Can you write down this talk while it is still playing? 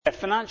A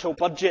financial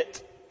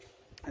budget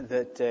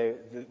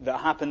that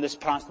happened this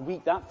past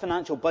week, that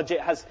financial budget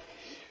has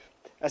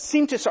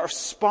seemed to sort of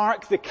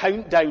spark the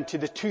countdown to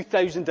the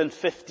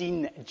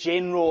 2015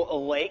 general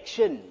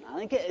election. I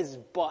think it is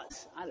but,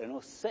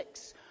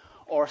 6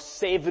 or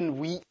 7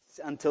 weeks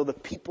until the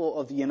people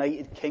of the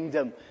United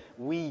Kingdom,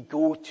 we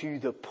go to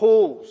the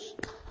polls.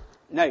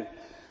 Now,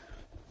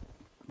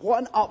 what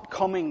an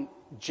upcoming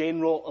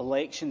general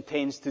election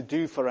tends to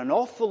do for an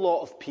awful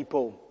lot of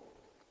people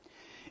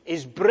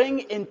is bring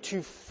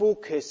into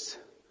focus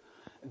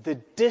the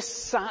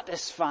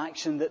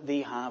dissatisfaction that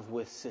they have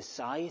with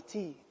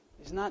society.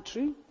 Isn't that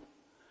true?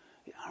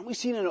 Aren't we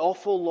seeing an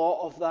awful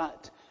lot of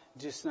that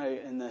just now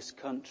in this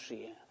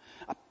country?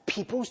 A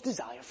people's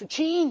desire for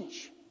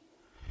change.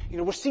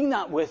 We're seeing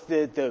that with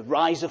the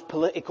rise of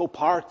political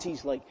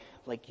parties like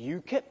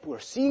UKIP. We're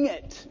seeing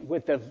it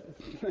with the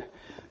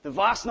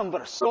vast number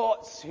of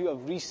Scots who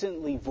have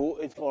recently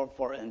voted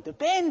for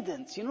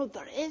independence. There's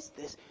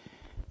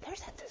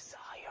a desire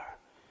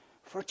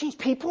for change.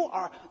 People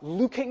are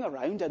looking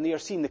around and they are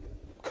seeing the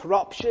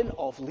corruption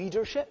of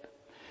leadership.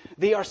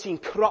 They are seeing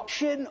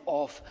corruption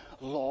of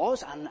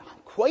laws, and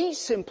quite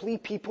simply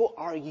people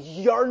are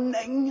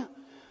yearning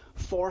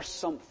for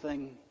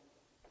something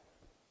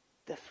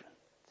different.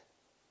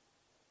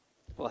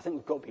 Well, I think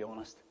we've got to be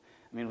honest.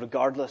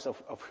 Regardless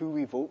of who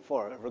we vote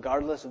for,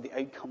 regardless of the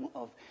outcome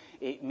of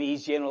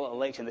May's general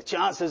election, the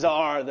chances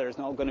are there's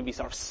not going to be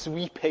sort of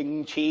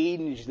sweeping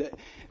change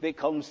that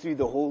comes through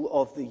the whole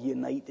of the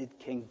United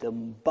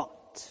Kingdom.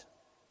 But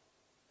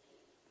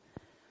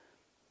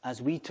as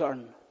we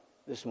turn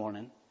this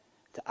morning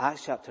to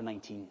Acts chapter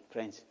 19,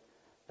 friends,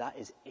 that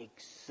is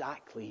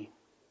exactly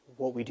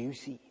what we do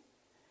see.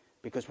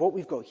 Because what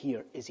we've got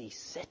here is a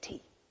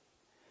city.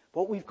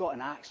 What we've got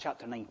in Acts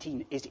chapter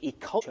 19 is a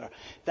culture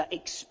that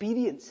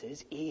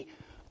experiences a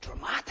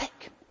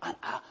dramatic and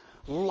a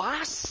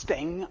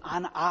lasting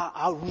and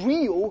a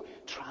real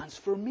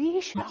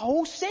transformation. A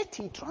whole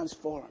city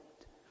transformed.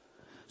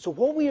 So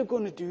what we are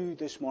going to do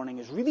this morning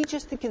is really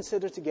just to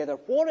consider together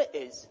what it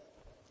is,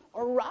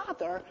 or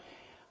rather,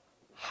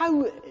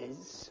 how it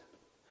is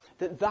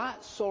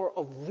that sort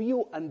of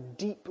real and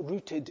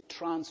deep-rooted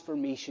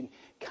transformation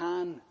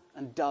can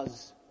and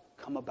does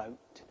come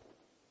about.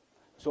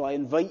 So I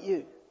invite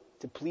you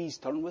to please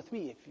turn with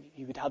me, if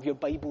you would have your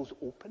Bibles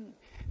open,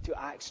 to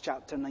Acts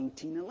chapter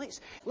 19. And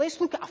let's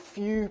look at a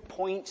few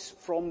points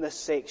from this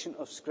section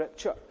of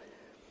Scripture.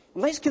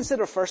 Let's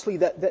consider firstly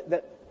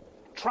that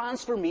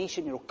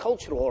transformation,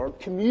 cultural or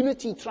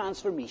community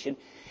transformation,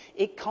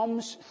 it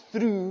comes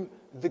through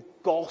the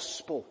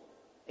gospel.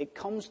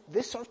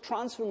 This sort of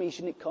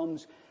transformation, it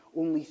comes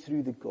only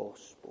through the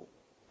gospel.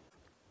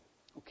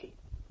 Okay.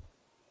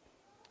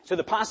 So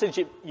the passage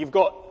you've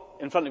got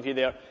in front of you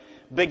there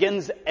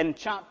begins in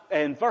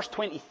verse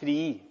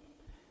 23.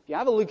 If you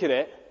have a look at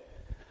it,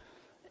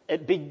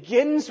 it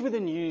begins with the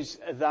news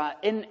that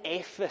in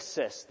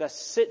Ephesus, the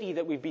city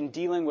that we've been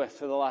dealing with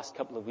for the last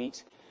couple of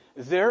weeks,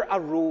 there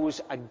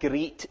arose a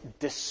great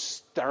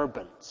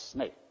disturbance.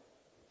 Now,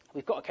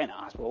 we've got to kind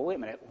of ask, well, wait a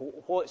minute,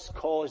 what's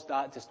caused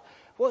that?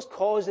 What's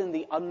causing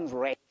the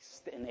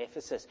unrest in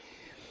Ephesus?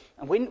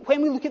 And when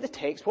we look at the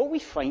text, what we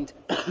find,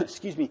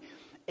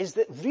 is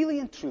that really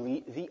and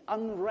truly the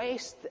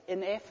unrest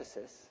in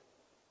Ephesus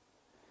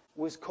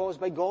was caused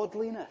by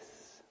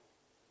godliness.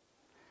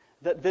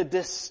 That the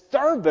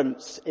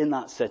disturbance in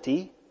that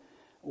city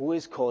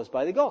was caused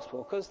by the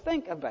gospel. Because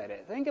think about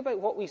it. Think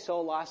about what we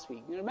saw last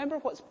week. You remember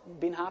what's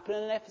been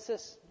happening in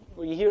Ephesus?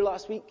 Were you here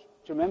last week? Do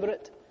you remember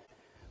it?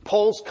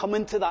 Paul's come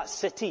into that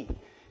city. Do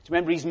you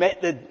remember he's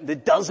met the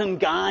dozen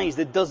guys,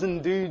 the dozen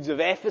dudes of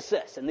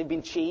Ephesus, and they've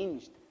been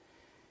changed.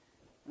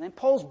 And then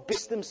Paul's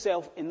based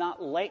himself in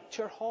that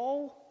lecture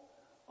hall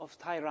of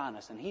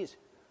Tyrannus, and he's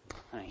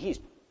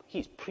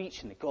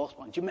preaching the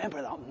gospel. And do you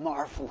remember that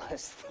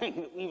marvelous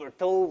thing that we were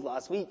told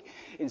last week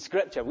in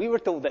Scripture? We were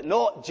told that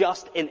not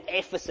just in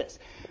Ephesus,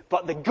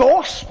 but the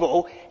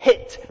gospel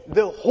hit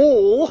the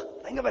whole,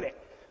 think about it,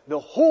 the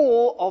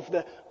whole of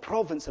the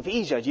province of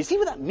Asia. Do you see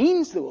what that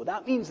means, though?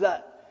 That means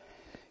that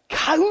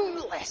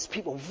countless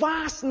people,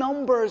 vast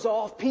numbers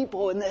of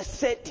people in this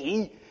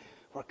city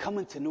were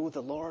coming to know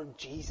the Lord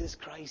Jesus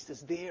Christ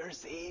as their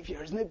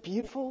Savior. Isn't it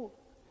beautiful?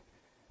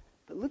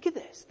 But look at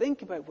this.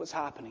 Think about what's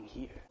happening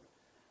here.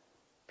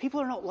 People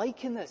are not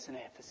liking this in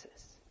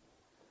Ephesus.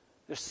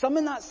 There's some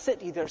in that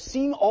city, they're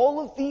seeing all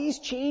of these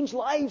changed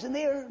lives and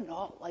they're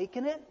not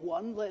liking it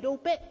one little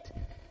bit.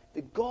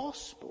 The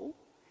gospel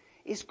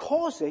is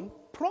causing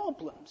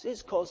problems.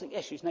 It's causing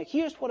issues. Now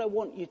here's what I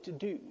want you to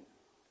do.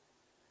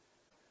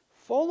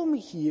 Follow me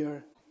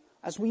here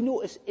as we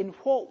notice in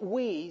what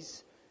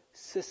ways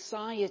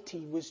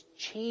society was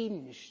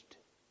changed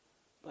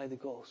by the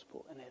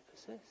gospel in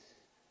Ephesus.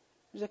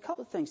 There's a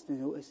couple of things to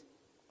notice.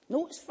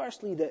 Notice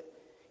firstly that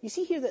you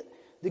see here that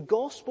the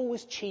gospel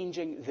was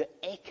changing the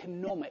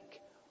economic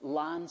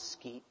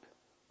landscape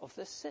of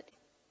this city.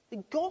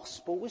 The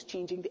gospel was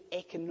changing the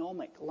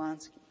economic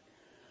landscape.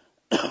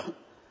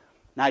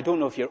 Now, I don't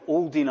know if you're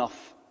old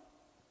enough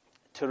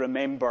to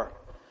remember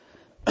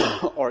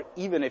or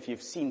even if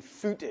you've seen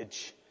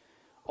footage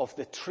of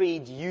the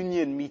trade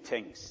union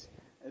meetings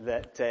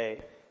that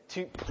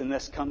took place in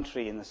this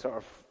country in the sort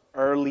of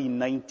early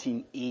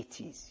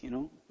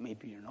 1980s,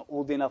 maybe you're not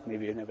old enough,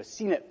 maybe you've never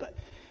seen it, but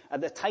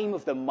at the time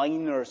of the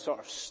minor sort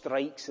of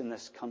strikes in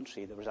this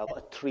country, there was a lot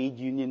of trade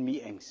union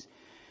meetings.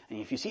 And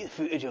if you see the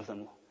footage of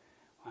them,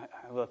 how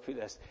will I put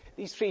this?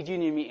 These trade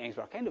union meetings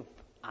were kind of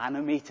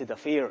animated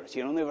affairs,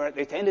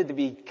 they tended to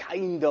be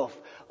kind of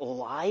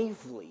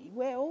lively.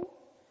 Well,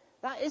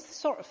 that is the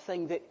sort of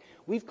thing that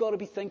we've got to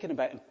be thinking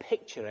about and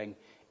picturing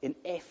in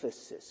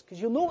Ephesus.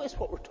 Because you'll notice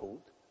what we're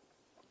told.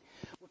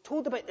 We're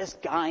told about this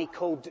guy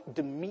called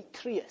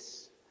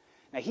Demetrius.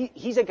 Now,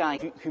 he's a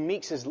guy who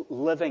makes his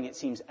living, it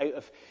seems, out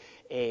of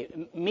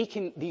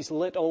making these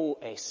little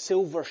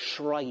silver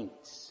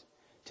shrines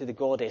to the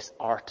goddess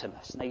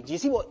Artemis. Now, do you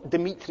see what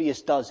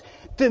Demetrius does?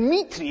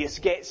 Demetrius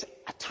gets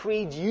a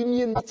trade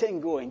union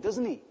meeting going,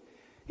 doesn't he?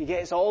 He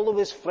gets all of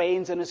his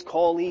friends and his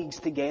colleagues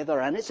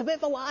together, and it's a bit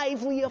of a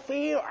lively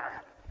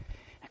affair.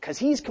 Because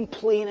he's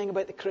complaining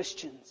about the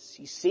Christians.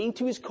 He's saying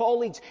to his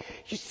colleagues,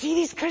 you see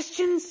these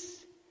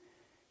Christians?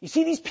 You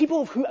see these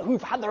people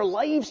who've had their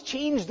lives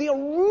changed? They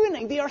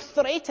are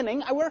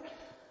threatening our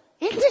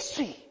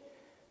industry.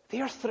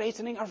 They are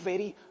threatening our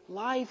very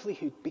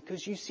livelihood.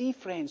 Because you see,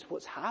 friends,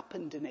 what's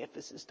happened in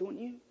Ephesus, don't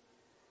you?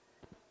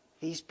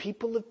 These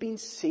people have been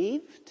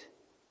saved,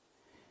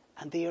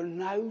 and they are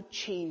now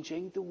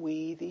changing the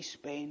way they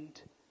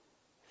spend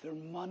their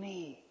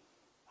money,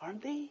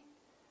 aren't they?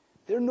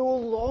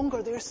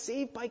 They're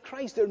saved by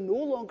Christ. They're no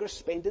longer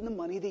spending the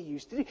money they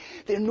used to do.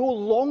 They're no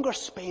longer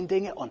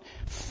spending it on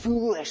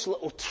foolish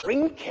little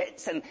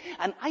trinkets and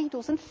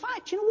idols. In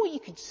fact, you know what you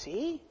could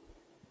say?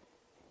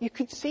 You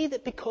could say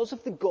that because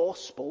of the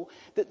gospel,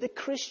 that the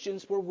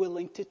Christians were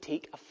willing to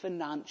take a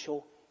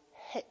financial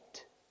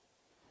hit.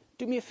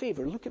 Do me a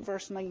favor, look at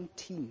verse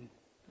 19.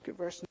 Look at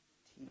verse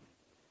 19.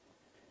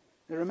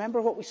 Now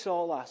remember what we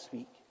saw last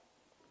week.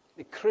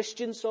 The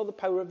Christians saw the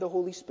power of the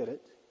Holy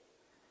Spirit,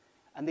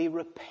 and they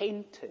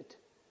repented.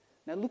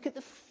 Now look at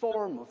the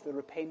form of the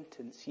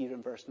repentance here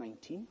in verse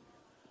 19.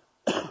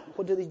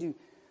 What do?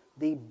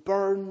 They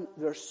burn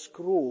their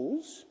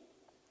scrolls,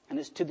 and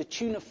it's to the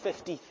tune of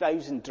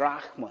 50,000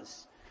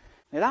 drachmas.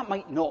 Now that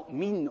might not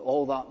mean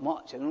all that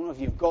much. I don't know if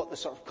you've got the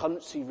sort of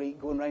currency rate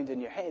going around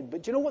in your head,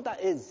 but do you know what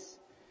that is?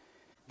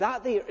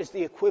 That there is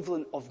the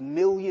equivalent of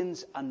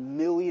millions and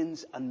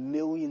millions and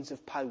millions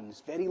of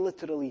pounds, very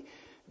literally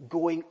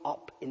going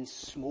up in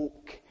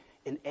smoke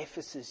in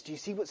Ephesus. Do you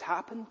see what's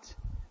happened?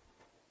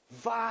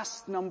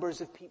 Vast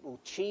numbers of people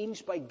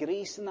changed by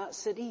grace in that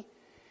city,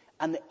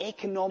 and the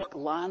economic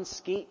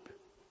landscape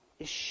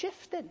is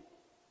shifting.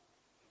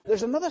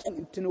 There's another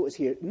thing to notice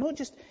here, not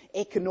just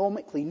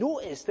economically.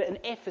 Notice that in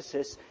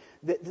Ephesus,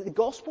 the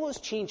gospel is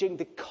changing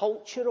the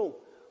cultural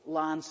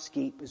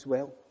landscape as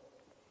well.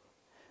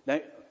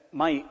 Now,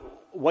 my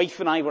wife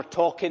and I were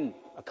talking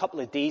a couple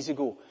of days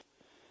ago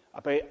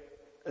about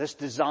this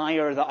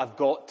desire that I've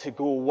got to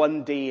go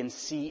one day and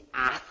see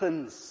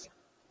Athens.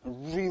 I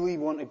really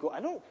want to go. I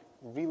don't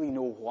really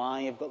know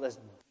why I've got this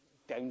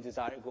down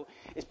desire to go.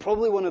 It's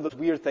probably one of those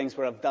weird things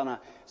where I've done a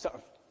sort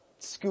of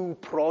school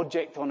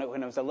project on it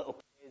when I was a little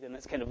kid, and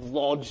it's kind of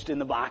lodged in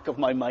the back of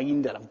my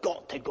mind that I've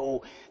got to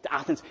go to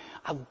Athens.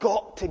 I've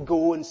got to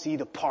go and see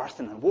the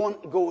Parthenon. I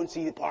want to go and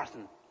see the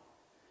Parthenon.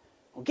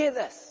 Well, get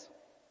this.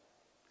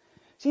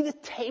 See the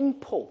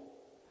temple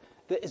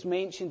that is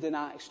mentioned in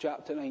Acts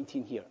chapter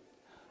 19 here.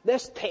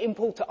 This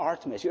temple to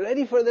Artemis. You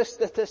ready for this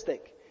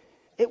statistic?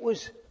 It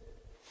was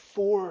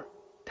 4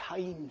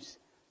 times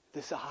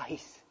the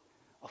size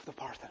of the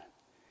Parthenon.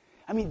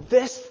 I mean,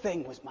 this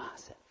thing was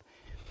massive.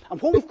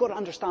 And what we've got to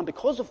understand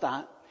because of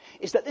that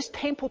is that this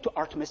temple to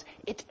Artemis,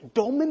 it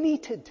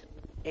dominated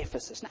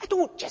Ephesus. Now, I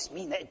don't just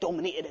mean that it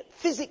dominated it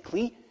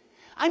physically.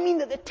 I mean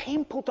that the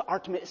temple to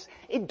Artemis,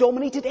 it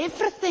dominated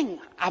everything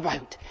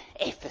about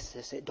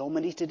Ephesus. It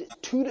dominated its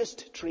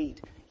tourist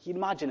trade. You can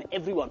imagine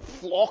everyone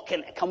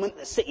flocking to come into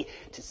the city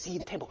to see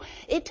the temple.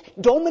 It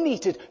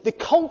dominated the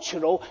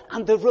cultural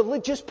and the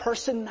religious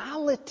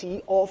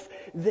personality of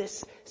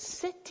this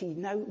city.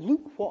 Now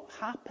look what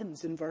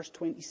happens in verse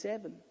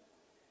 27.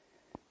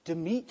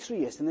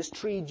 Demetrius, in this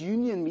trade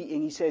union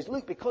meeting, he says,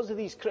 look, because of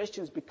these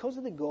Christians, because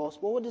of the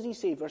gospel, what does he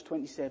say, verse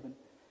 27?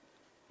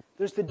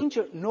 There's the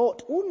danger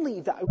not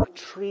only that our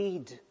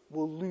trade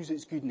will lose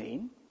its good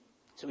name,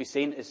 so he's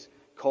saying to his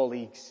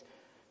colleagues,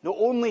 not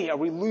only are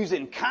we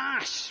losing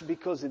cash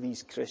because of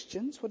these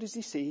Christians, what does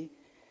he say?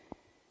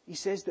 He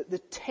says that the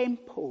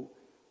temple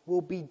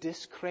will be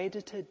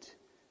discredited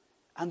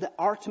and that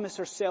Artemis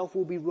herself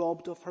will be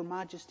robbed of her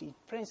majesty.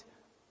 Friends,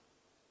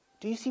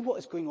 do you see what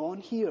is going on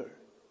here?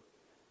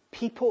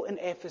 People in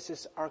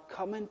Ephesus are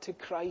coming to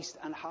Christ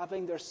and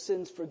having their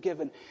sins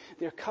forgiven.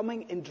 They're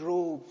coming in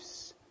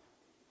droves.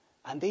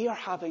 And they are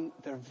having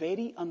their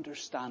very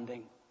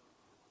understanding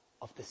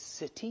of the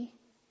city,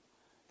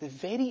 the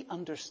very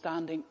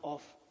understanding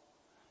of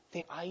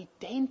their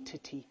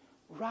identity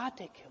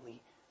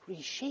radically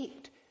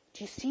reshaped.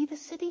 Do you see the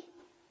city?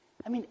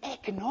 I mean,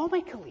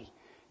 economically,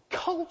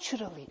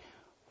 culturally,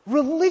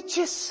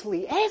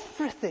 religiously,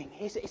 everything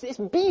is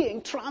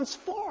being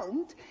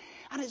transformed,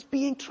 and it's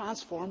being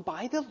transformed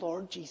by the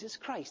Lord Jesus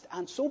Christ.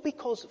 And so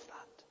because of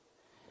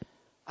that,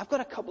 I've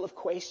got a couple of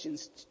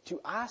questions to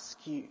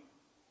ask you,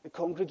 the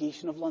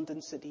congregation of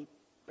London City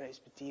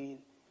Presbyterian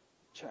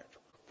Church.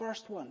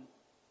 First one,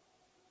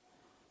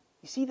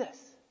 you see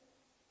this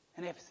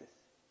in Ephesus?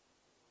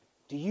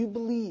 Do you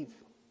believe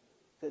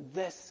that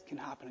this can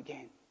happen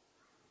again?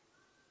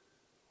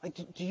 Like,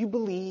 do you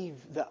believe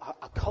that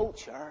a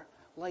culture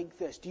like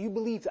this, do you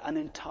believe that an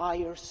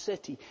entire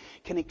city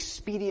can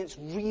experience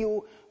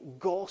real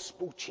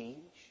gospel change?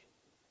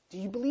 Do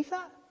you believe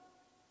that?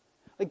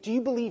 Like, do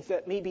you believe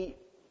that maybe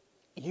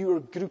your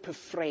group of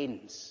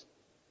friends,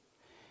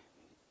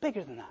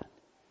 bigger than that?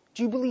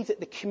 Do you believe that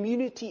the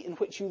community in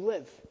which you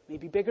live may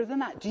be bigger than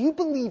that? Do you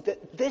believe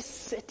that this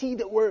city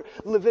that we're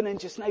living in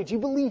just now, do you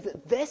believe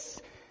that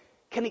this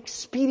can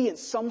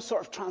experience some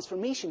sort of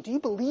transformation? Do you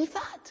believe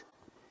that?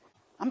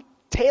 I'm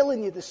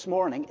telling you this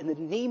morning, in the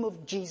name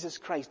of Jesus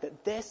Christ,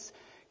 that this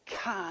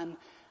can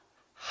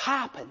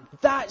happen.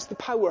 That's the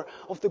power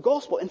of the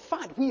gospel. In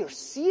fact, we are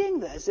seeing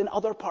this in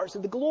other parts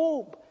of the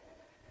globe.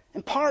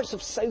 In parts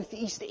of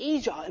Southeast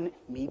Asia and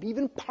maybe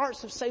even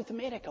parts of South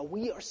America,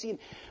 we are seeing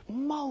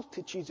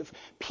multitudes of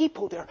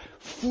people. They're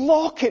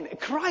flocking to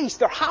Christ.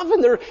 They're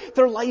having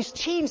their lives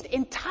changed.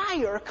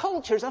 Entire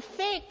cultures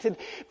affected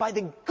by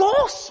the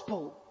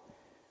gospel.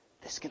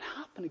 This can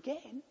happen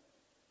again.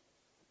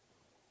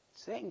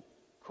 Second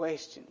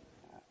question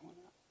I want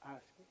to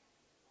ask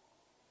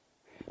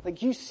you.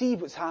 Like, you see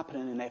what's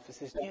happening in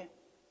Ephesus, don't you?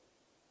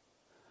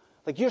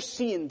 Like, you're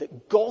seeing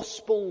that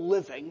gospel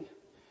living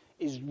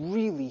is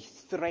really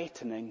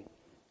threatening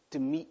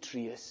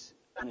Demetrius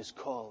and his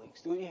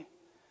colleagues, don't you?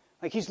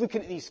 Like, he's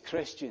looking at these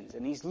Christians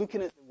and he's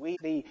looking at the way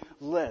they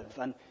live.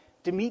 And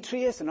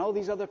Demetrius and all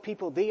these other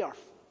people, they are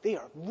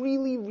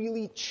really,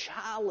 really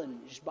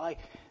challenged by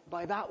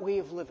that way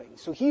of living.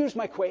 So here's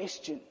my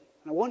question,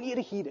 and I want you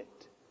to hear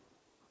it.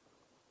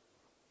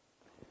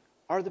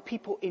 Are the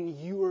people in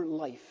your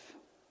life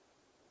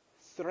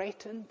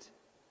threatened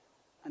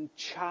and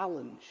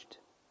challenged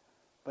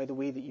by the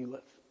way that you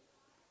live?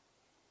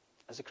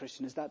 As a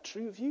Christian, is that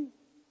true of you?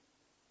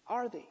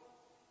 Are they?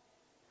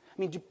 I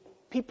mean, do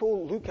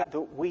people look at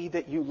the way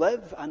that you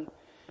live and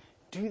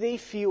do they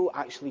feel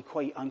actually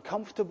quite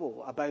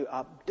uncomfortable about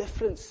a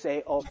different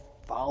set of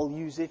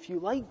values, if you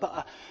like,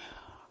 but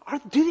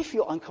do they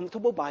feel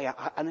uncomfortable by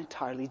an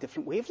entirely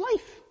different way of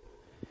life?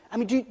 I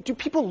mean, do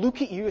people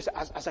look at you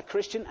as a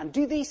Christian and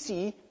do they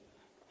see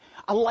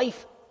a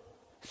life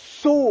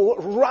so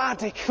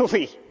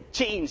radically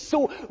changed,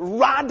 so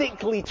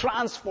radically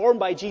transformed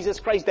by Jesus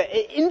Christ that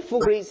it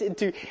infiltrates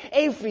into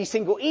every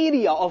single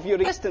area of your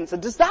existence?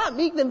 And does that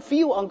make them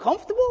feel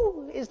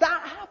uncomfortable? Is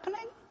that happening?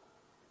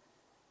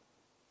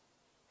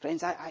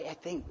 Friends, I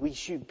think we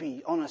should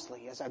be,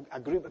 honestly, as a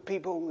group of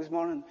people this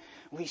morning,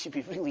 we should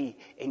be really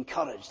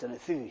encouraged and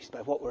enthused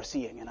by what we're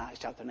seeing in Acts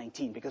chapter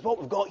 19. Because what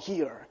we've got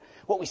here,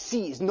 what we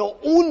see is not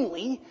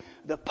only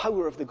the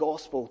power of the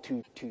gospel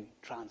to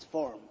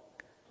transform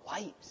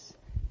lives.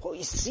 What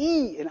we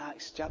see in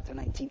Acts chapter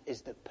 19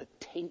 is the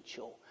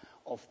potential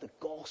of the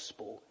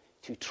gospel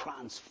to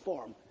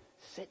transform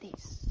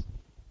cities.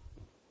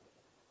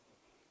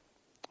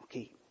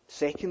 Okay,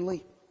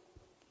 secondly,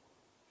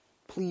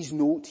 please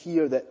note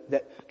here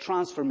that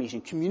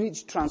transformation,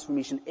 community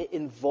transformation, it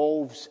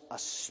involves a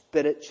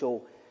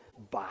spiritual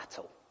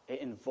battle.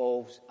 It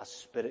involves a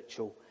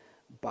spiritual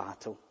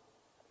battle.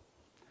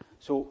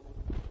 So,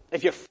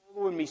 if you're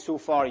following me so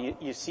far,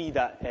 you see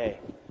that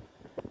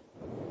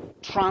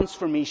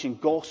transformation,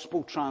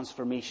 gospel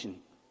transformation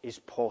is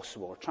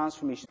possible.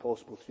 Transformation is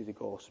possible through the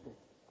gospel.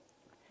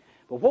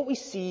 But what we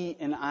see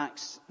in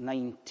Acts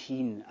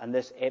 19 and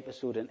this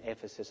episode in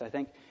Ephesus, I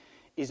think,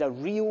 is a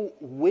real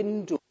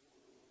window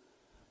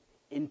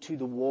into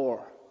the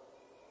war.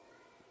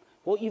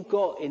 What you've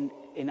got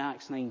in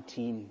Acts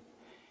 19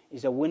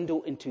 is a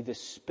window into the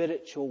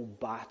spiritual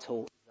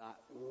battle that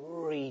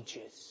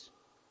rages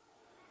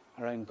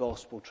around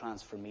gospel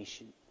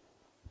transformation.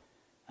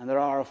 And there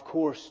are, of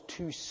course,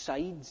 two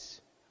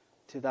sides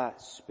to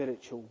that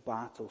spiritual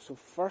battle. So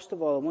first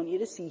of all, I want you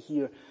to see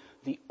here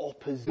the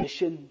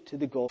opposition to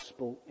the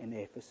gospel in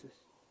Ephesus.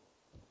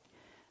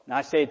 Now,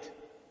 I said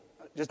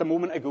just a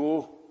moment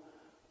ago,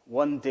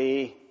 one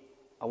day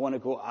I want to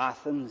go to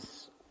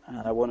Athens and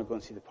I want to go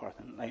and see the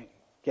Parthenon. Like,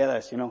 get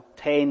this,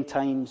 10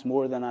 times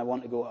more than I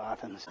want to go to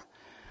Athens.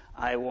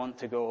 I want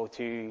to go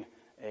to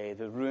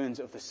the ruins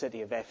of the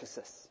city of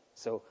Ephesus.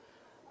 So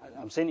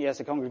I'm saying to you as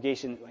a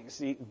congregation, like,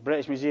 see,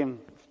 British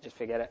Museum, just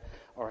forget it.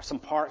 Or some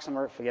park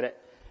somewhere, forget it.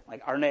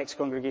 Like, our next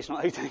congregational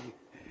outing,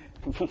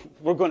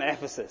 we're going to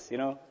Ephesus,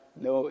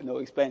 No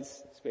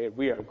expense spared.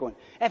 We are going to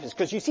Ephesus.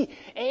 Because you see,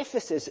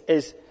 Ephesus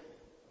is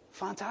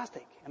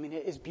fantastic. I mean,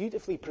 it is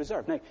beautifully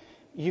preserved. Now,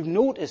 you've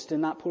noticed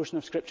in that portion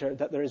of Scripture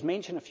that there is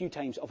mention a few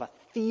times of a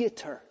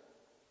theatre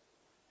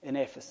in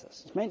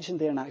Ephesus. It's mentioned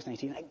there in Acts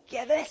 19. Like,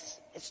 get this,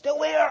 it's still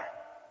there.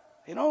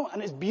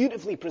 And it's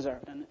beautifully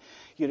preserved. And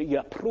you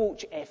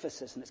approach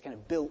Ephesus and it's kind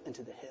of built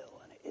into the hill.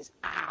 And it is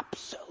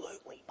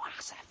absolutely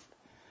massive.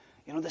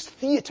 You know, this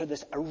theatre,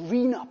 this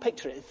arena,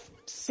 picture it,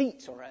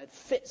 seats or it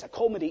fits,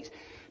 accommodates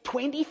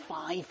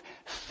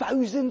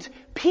 25,000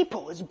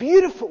 people. It's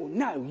beautiful.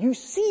 Now, you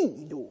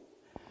see, though,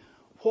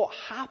 what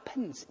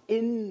happens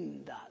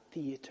in that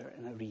theatre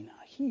and arena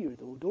here,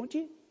 though, don't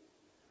you?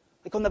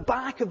 Like on the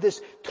back of this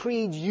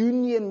trade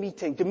union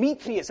meeting,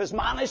 Demetrius has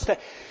managed to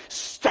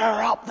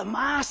stir up the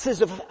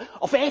masses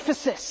of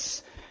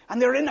Ephesus.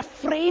 And they're in a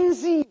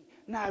frenzy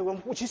now.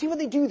 And you see what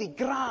they do? They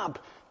grab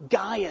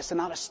Gaius and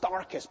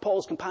Aristarchus,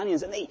 Paul's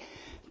companions, and they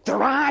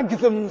drag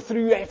them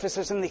through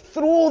Ephesus and they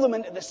throw them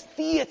into this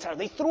theatre.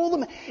 They throw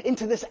them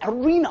into this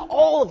arena,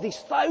 all of these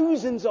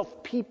thousands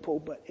of people.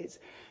 But it's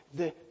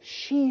the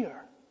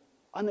sheer,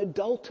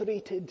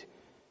 unadulterated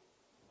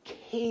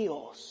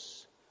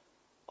chaos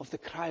of the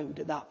crowd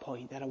at that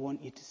point that I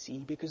want you to see,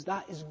 because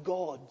that is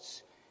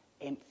God's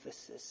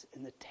emphasis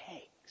in the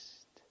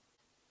text.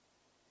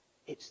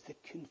 It's the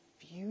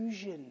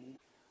confusion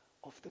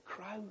of the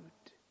crowd.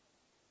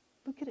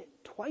 Look at it.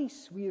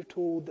 Twice we are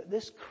told that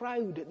this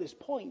crowd at this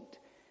point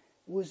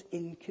was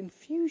in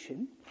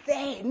confusion.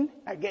 Then,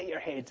 now get your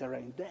heads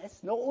around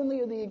this, not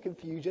only are they in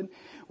confusion,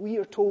 we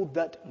are told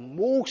that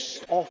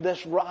most of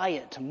this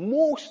riot,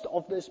 most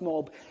of this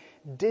mob,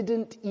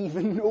 didn't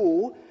even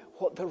know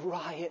what the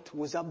riot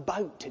was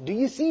about. Do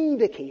you see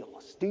the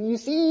chaos? Do you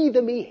see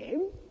the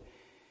mayhem?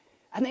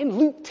 And then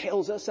Luke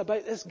tells us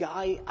about this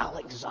guy,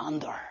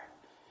 Alexander.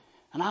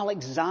 And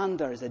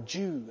Alexander is a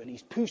Jew, and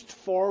he's pushed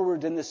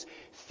forward in this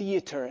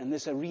theatre, in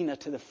this arena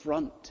to the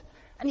front.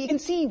 And you can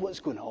see what's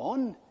going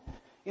on.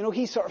 You know,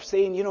 he's sort of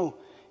saying, you know,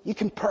 you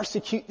can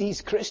persecute these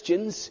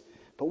Christians,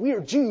 but we're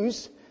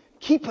Jews.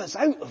 Keep us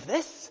out of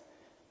this.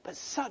 But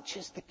such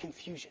is the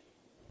confusion.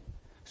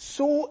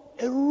 So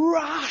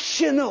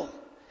irrational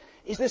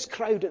is this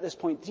crowd at this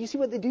point. Do you see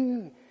what they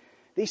do?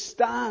 They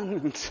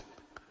stand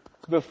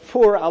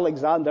before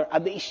Alexander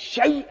and they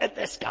shout at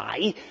this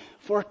guy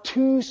for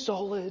 2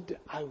 solid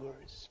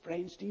hours.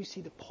 Friends, do you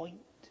see the point?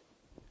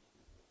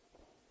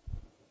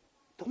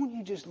 Don't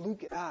you just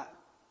look at that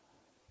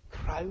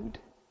crowd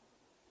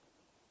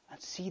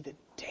and see the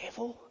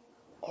devil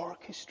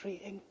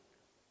orchestrating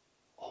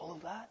all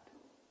of that?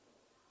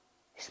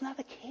 Isn't that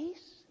the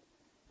case?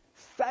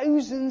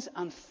 Thousands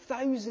and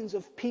thousands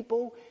of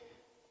people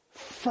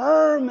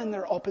firm in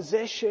their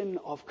opposition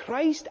of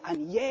Christ,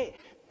 and yet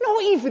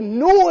not even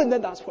knowing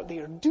that that's what they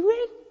are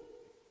doing.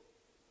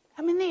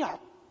 I mean, they are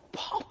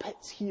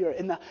puppets here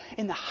in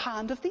the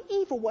hand of the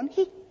evil one.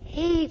 He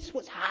hates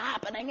what's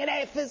happening in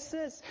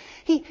Ephesus.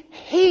 He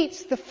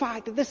hates the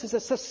fact that this is a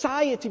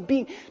society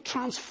being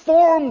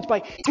transformed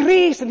by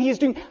grace, and he is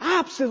doing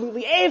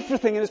absolutely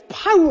everything in his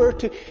power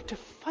to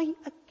fight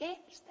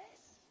against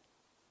this.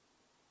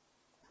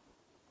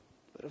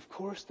 But of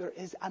course, there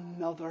is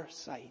another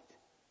side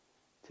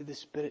to the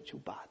spiritual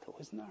battle,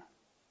 isn't there?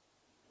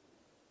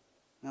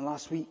 Now,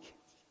 last week,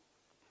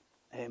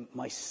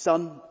 my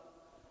son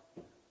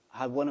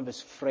had one of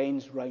his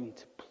friends round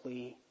to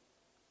play.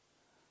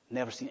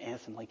 Never seen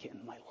anything like it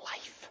in my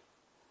life.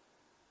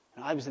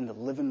 And I was in the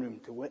living room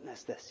to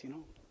witness this, you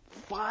know.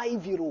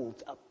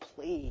 5-year-olds at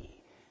play.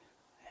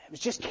 It was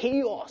just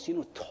chaos, you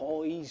know,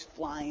 toys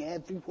flying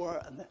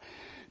everywhere, and the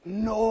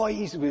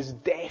noise was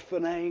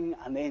deafening,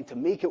 and then to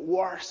make it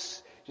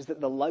worse, just at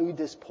the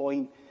loudest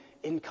point,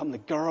 in come the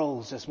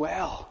girls as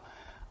well.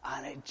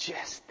 And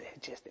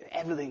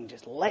everything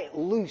just let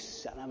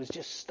loose. And I was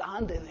just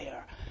standing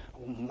there,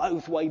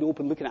 mouth wide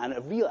open looking at it.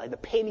 And I realized, the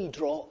penny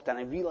dropped, and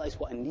I realized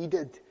what I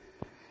needed.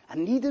 I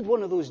needed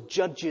one of those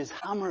judges'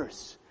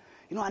 hammers.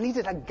 You know, I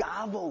needed a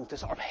gavel to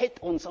sort of hit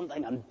on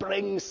something and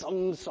bring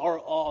some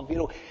sort of, you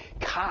know,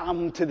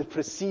 calm to the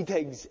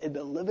proceedings in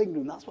the living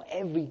room. That's what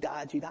every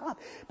dad should have.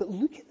 But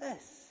look at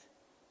this.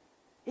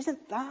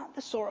 Isn't that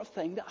the sort of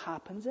thing that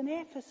happens in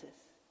Ephesus?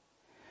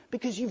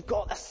 Because you've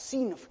got a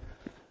scene of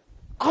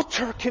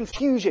utter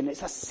confusion.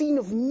 It's a scene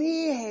of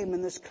mayhem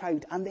in this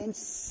crowd. And then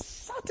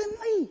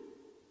suddenly,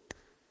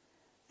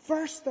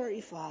 verse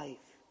 35,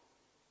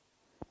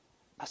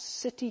 a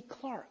city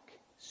clerk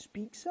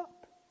speaks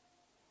up.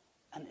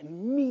 And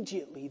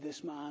immediately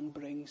this man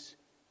brings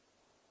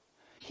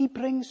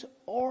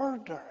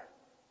order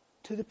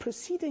to the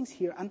proceedings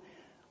here. And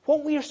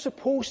what we are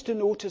supposed to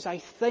notice, I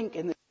think,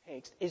 in the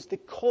text is the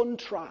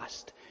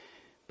contrast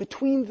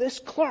between this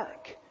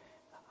clerk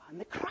and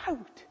the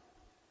crowd.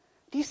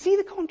 Do you see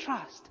the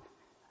contrast?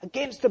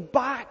 Against the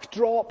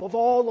backdrop of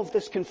all of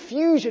this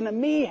confusion and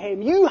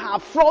mayhem, you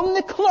have from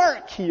the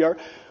clerk here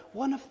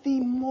one of the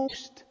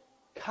most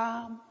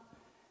calm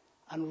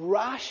and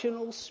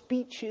rational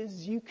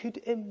speeches you could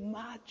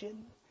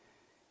imagine.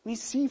 We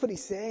see what he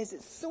says.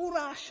 It's so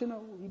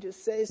rational. He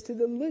just says to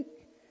them, look,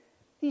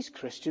 these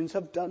Christians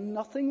have done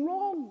nothing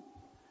wrong.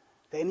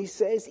 Then he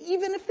says,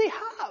 even if they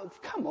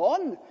have, come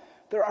on,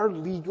 there are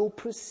legal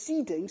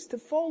proceedings to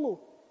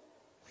follow.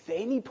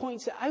 Then he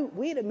points it out,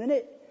 wait a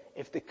minute,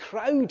 if the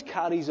crowd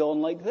carries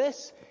on like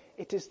this,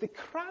 it is the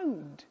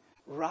crowd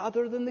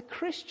rather than the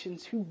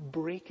Christians who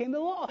break in the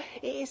law.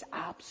 It is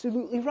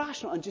absolutely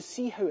rational. And just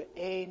see how it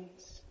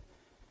ends.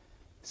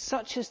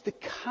 Such is the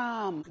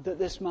calm that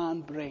this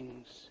man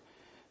brings,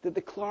 that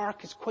the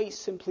clerk is quite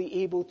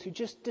simply able to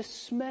just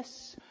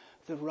dismiss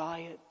the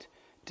riot,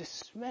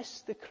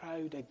 dismiss the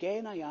crowd.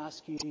 Again, I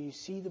ask you, do you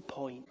see the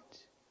point?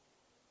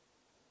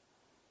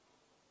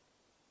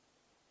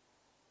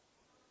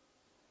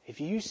 If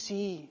you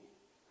see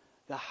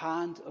the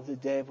hand of the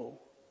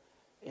devil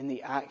in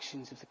the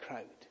actions of the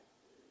crowd,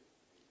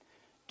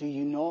 do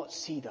you not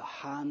see the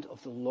hand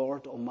of the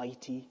Lord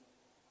Almighty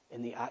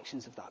in the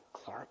actions of that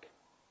clerk?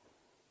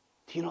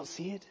 Do you not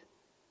see it?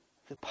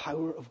 The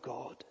power of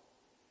God.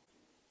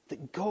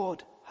 That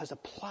God has a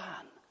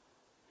plan.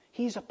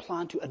 He has a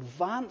plan to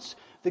advance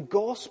the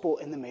gospel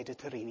in the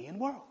Mediterranean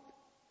world.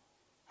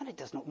 And it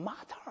does not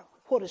matter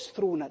what is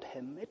thrown at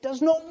him. It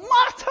does not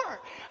matter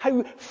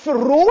how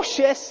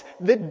ferocious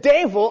the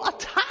devil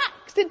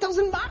attacks. It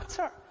doesn't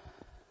matter.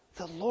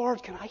 The Lord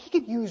he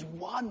can use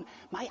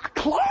a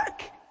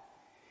clerk.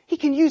 He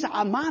can use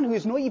a man who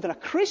is not even a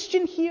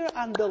Christian here,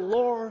 and the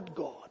Lord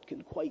God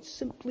can quite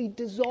simply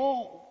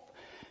dissolve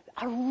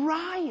a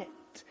riot,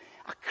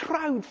 a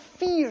crowd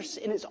fierce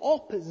in its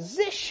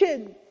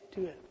opposition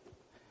to him.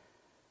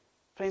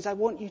 Friends, I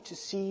want you to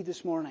see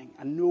this morning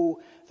and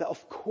know that,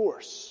 of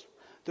course,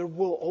 there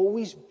will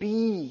always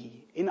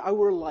be in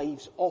our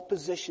lives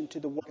opposition to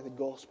the work of the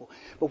gospel.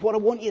 But what I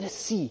want you to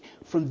see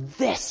from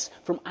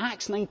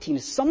Acts 19,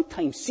 is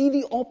sometimes see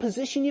the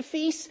opposition you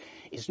face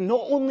is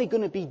not only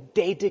going to be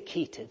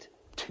dedicated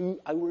to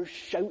our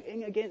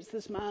shouting against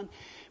this man,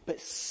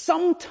 but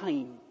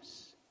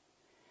sometimes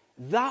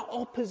that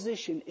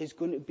opposition is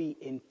going to be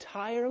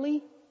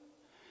entirely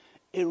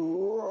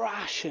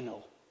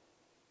irrational.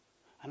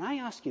 And I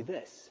ask you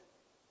this,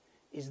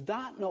 is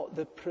that not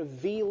the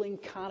prevailing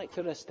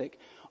characteristic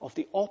of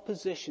the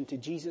opposition to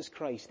Jesus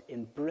Christ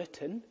in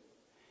Britain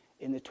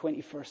in the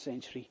 21st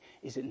century?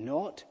 Is it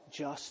not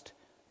just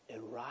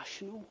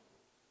irrational?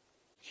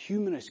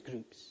 Humanist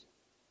groups,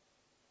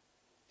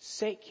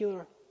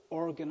 secular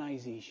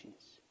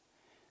organizations,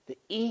 the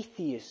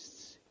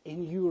atheists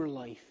in your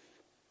life,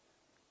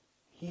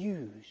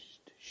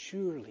 used,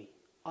 surely,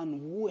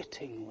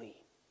 unwittingly,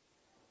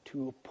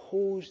 to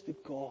oppose the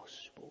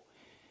gospel,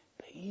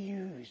 but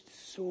used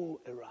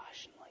so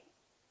irrationally.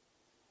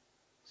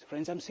 So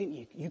friends, I'm saying to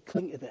you, you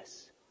cling to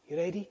this. You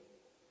ready?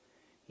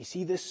 You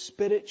see this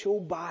spiritual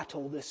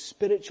battle, this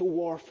spiritual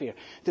warfare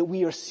that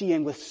we are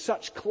seeing with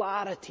such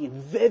clarity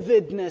and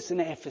vividness in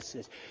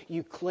Ephesus.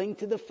 You cling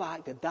to the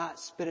fact that that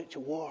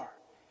spiritual war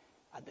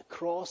at the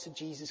cross of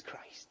Jesus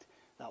Christ,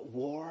 that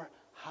war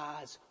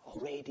has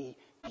already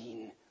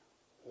been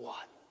won.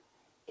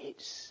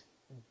 It's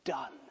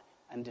done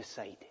and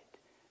decided.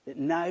 That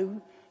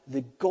now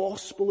the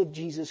gospel of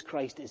Jesus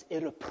Christ is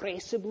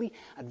irrepressibly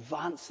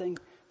advancing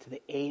to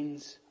the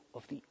ends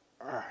of the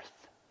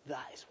earth.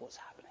 That is what's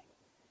happening.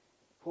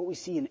 What we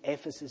see in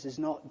Ephesus is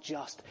not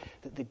just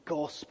that the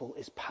gospel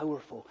is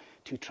powerful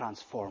to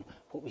transform.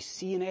 What we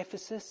see in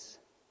Ephesus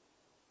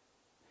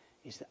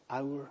is that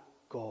our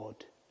God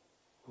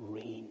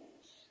reigns.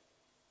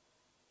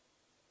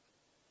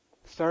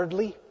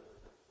 Thirdly,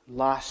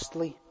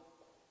 lastly,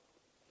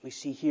 we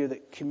see here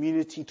that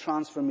community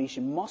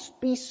transformation must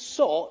be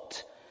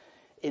sought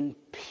in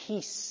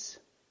peace.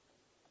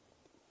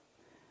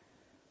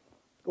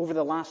 Over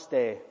the last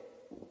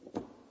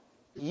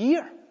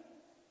year,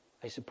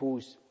 I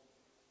suppose,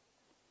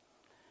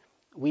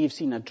 we have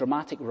seen a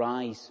dramatic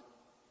rise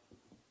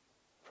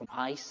from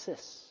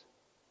ISIS.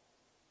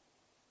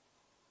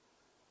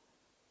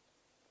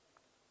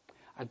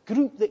 A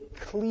group that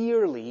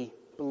clearly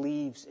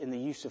believes in the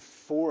use of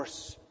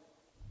force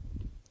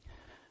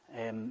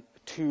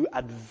to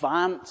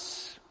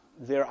advance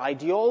their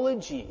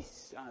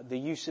ideologies, the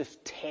use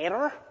of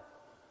terror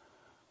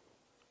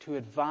to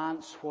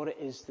advance what it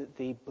is that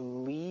they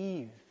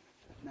believe.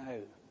 Now,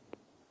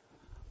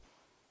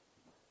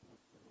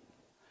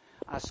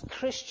 as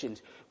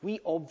Christians, we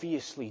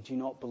obviously do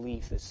not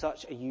believe that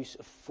such a use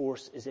of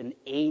force is in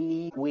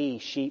any way,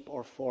 shape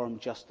or form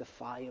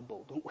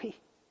justifiable, don't we?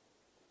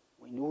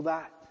 We know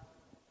that.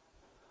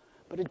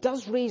 But it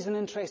does raise an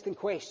interesting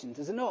question,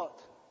 does it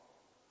not?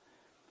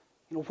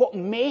 What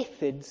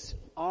methods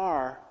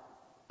are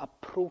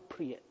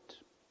appropriate?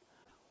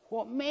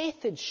 What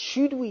methods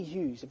should we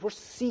use if we're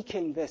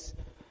seeking this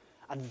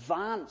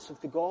advance of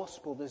the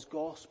gospel, this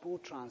gospel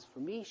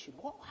transformation?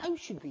 What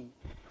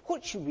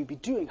should we be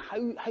doing?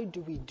 How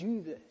do we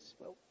do this?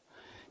 Well,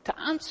 to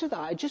answer that,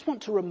 I just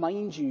want to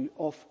remind you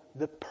of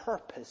the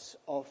purpose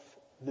of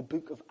the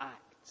book of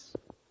Acts.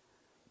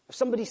 If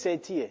somebody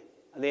said to you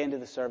at the end of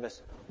the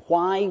service,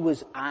 why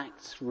was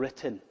Acts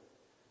written?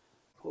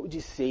 What would you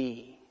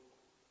say?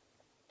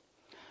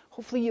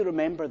 Hopefully you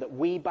remember that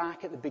way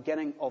back at the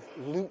beginning of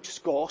Luke's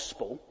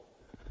gospel,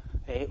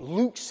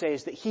 Luke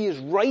says that he is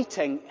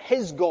writing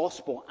his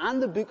gospel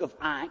and the book of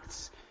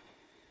Acts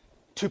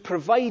to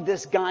provide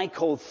this guy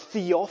called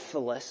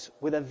Theophilus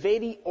with a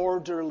very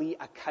orderly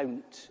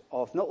account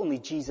of not only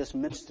Jesus'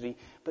 ministry,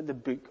 but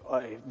the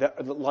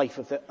life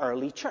of the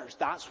early church.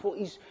 That's why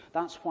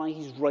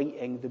he's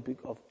writing the book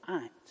of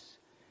Acts.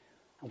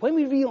 And when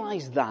we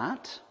realize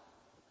that,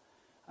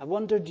 I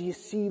wonder, do you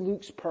see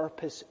Luke's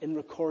purpose in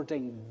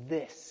recording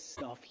this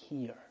stuff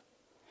here?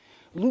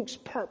 Luke's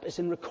purpose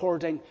in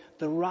recording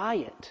the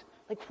riot.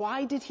 Like,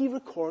 why did he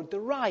record the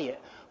riot?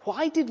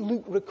 Why did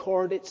Luke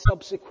record its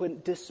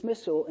subsequent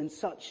dismissal in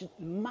such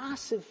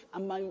massive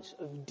amounts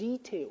of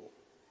detail?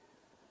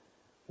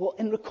 Well,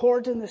 in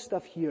recording this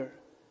stuff here,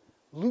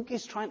 Luke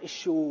is trying to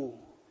show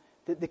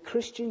that the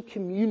Christian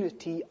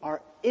community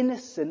are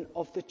innocent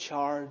of the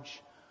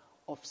charge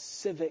of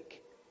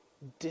civic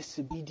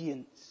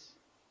disobedience.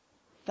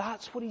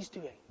 That's what he's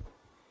doing.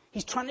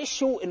 He's trying to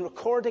show in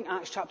recording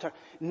Acts chapter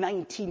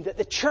 19 that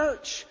the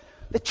church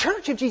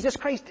of Jesus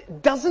Christ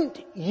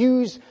doesn't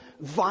use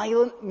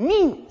violent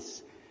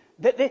means.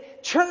 That the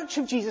church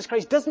of Jesus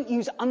Christ doesn't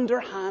use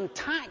underhand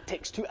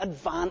tactics to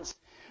advance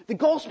the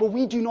gospel.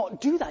 We do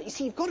not do that. You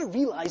see, you've got to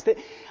realize that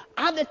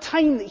at the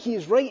time that he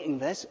is writing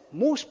this,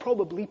 most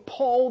probably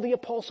Paul the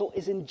apostle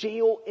is in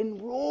jail in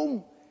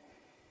Rome.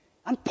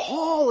 And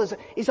Paul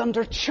is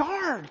under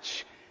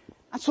charge.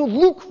 And so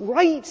Luke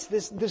writes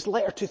this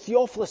letter to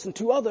Theophilus and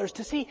to others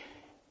to say,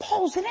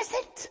 Paul's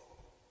innocent.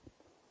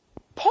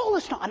 Paul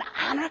is not an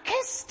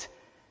anarchist.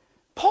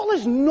 Paul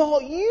is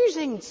not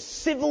using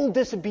civil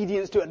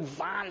disobedience to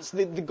advance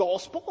the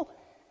gospel.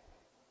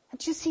 And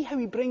do you see how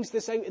he brings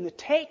this out in the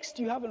text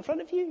you have in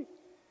front of you?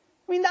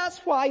 I mean, that's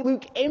why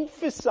Luke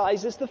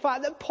emphasizes the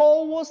fact that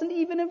Paul wasn't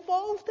even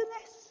involved in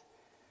this.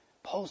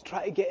 Paul's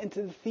trying to get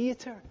into the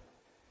theater,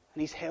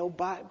 and he's held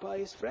back by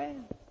his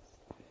friends.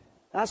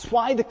 That's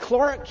why the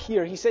clerk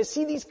here, he says,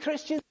 see these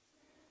Christians?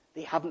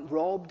 They haven't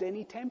robbed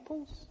any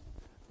temples.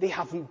 They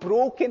haven't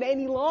broken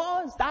any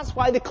laws. That's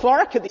why the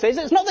clerk says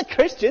it's not the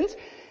Christians.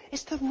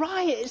 It's the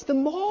riot. It's the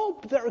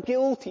mob that are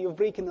guilty of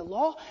breaking the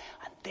law.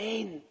 And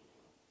then,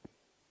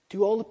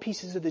 do all the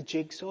pieces of the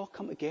jigsaw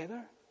come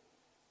together?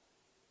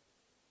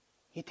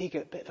 You take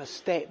a bit of a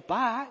step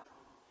back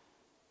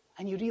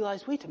and you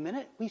realize, wait a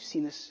minute, we've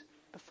seen this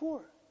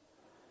before.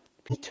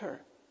 Peter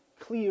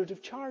cleared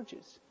of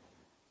charges.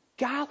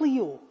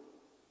 Gallio,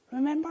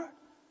 remember?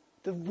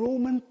 The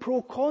Roman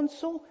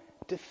proconsul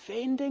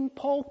defending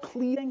Paul,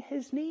 clearing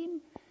his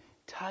name.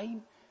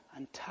 Time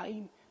and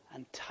time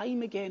and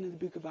time again in the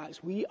book of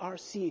Acts, we are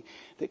seeing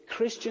that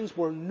Christians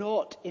were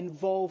not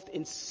involved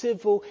in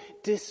civil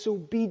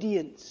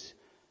disobedience.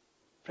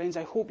 Friends,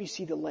 I hope you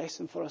see the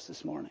lesson for us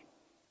this morning.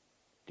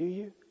 Do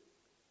you?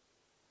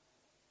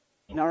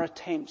 In our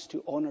attempts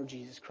to honor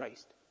Jesus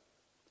Christ,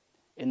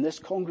 in this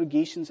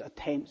congregation's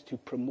attempts to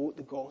promote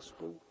the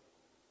gospel,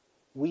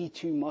 we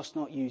too must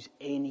not use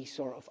any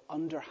sort of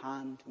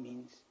underhand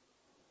means.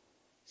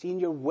 See, in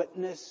your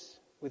witness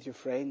with your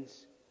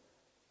friends,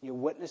 your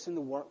witness in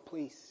the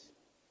workplace,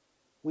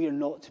 we are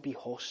not to be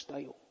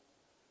hostile.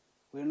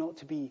 We are not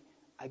to be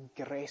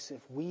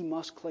aggressive. We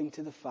must cling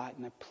to the fact,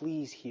 now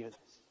please hear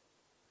this,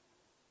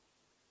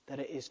 that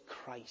it is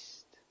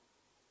Christ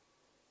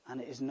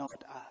and it is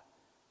not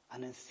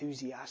an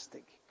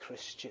enthusiastic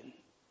Christian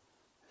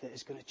that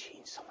is going to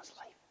change someone's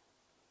life.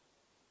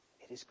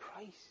 It is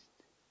Christ.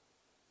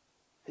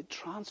 That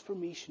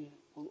transformation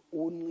will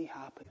only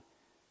happen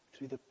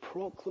through the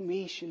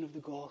proclamation of the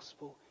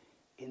gospel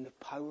in the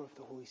power of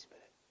the Holy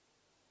Spirit.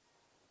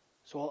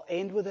 So I'll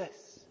end with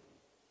this.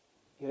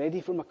 You ready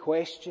for my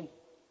question?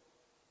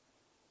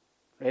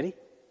 Ready?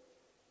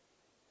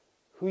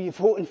 Who are you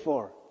voting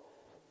for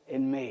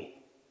in May?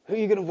 Who are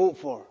you going to vote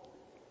for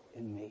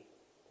in May?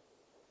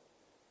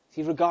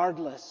 See,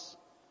 regardless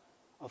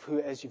of who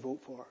it is you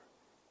vote for,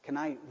 can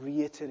I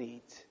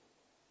reiterate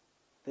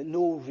that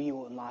no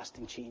real and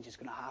lasting change is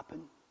going to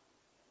happen?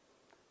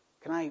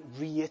 Can I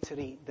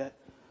reiterate that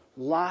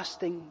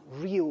lasting,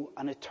 real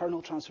and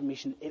eternal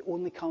transformation, it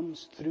only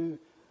comes through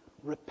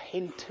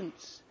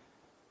repentance.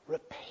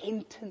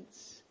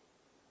 Repentance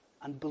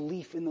and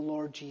belief in the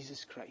Lord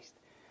Jesus Christ.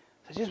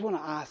 So I just want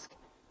to ask,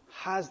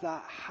 has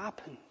that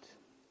happened?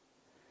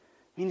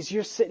 I mean, as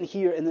you're sitting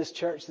here in this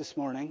church this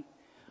morning,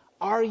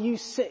 are you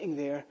sitting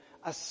there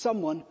as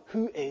someone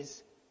who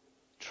is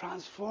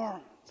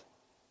transformed?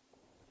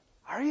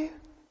 Are you?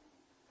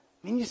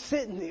 I mean, you're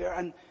sitting there,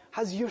 and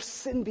has your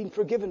sin been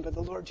forgiven by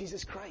the Lord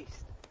Jesus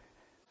Christ?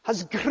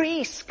 Has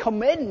grace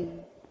come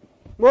in?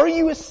 Were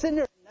you a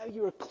sinner? Now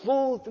you are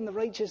clothed in the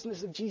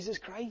righteousness of Jesus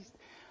Christ.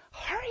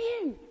 Are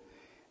you?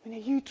 I mean,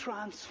 are you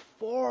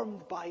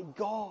transformed by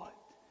God?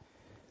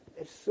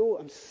 If so,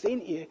 I'm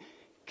saying to you,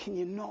 can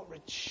you not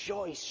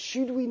rejoice?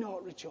 Should we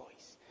not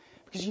rejoice?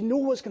 Because you know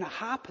what's going to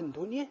happen,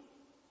 don't you?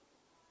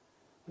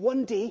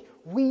 One day,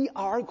 we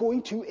are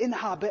going to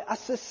inhabit a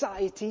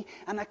society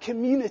and a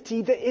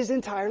community that is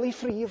entirely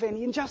free of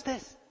any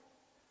injustice.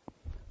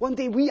 One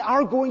day, we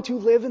are going to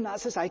live in that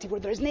society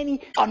where there isn't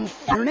any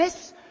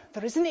unfairness,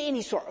 there isn't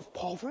any sort of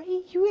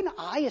poverty. You and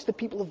I, as the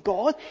people of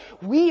God,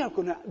 we are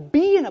going to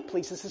be in a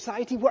place of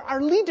society where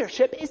our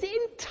leadership is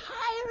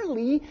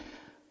entirely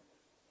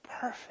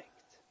perfect.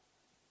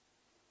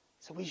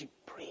 So we should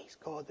praise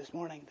God this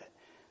morning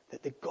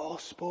that the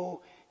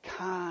gospel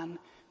can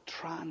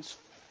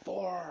transform.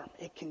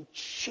 It can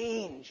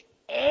change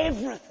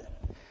everything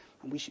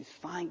And we should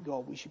thank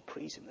God, we should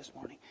praise him this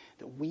morning,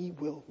 that we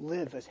will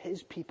live as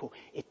his people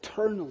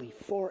eternally,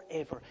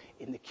 forever,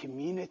 in the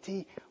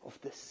community of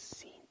the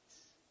saints.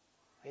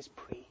 Let's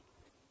pray.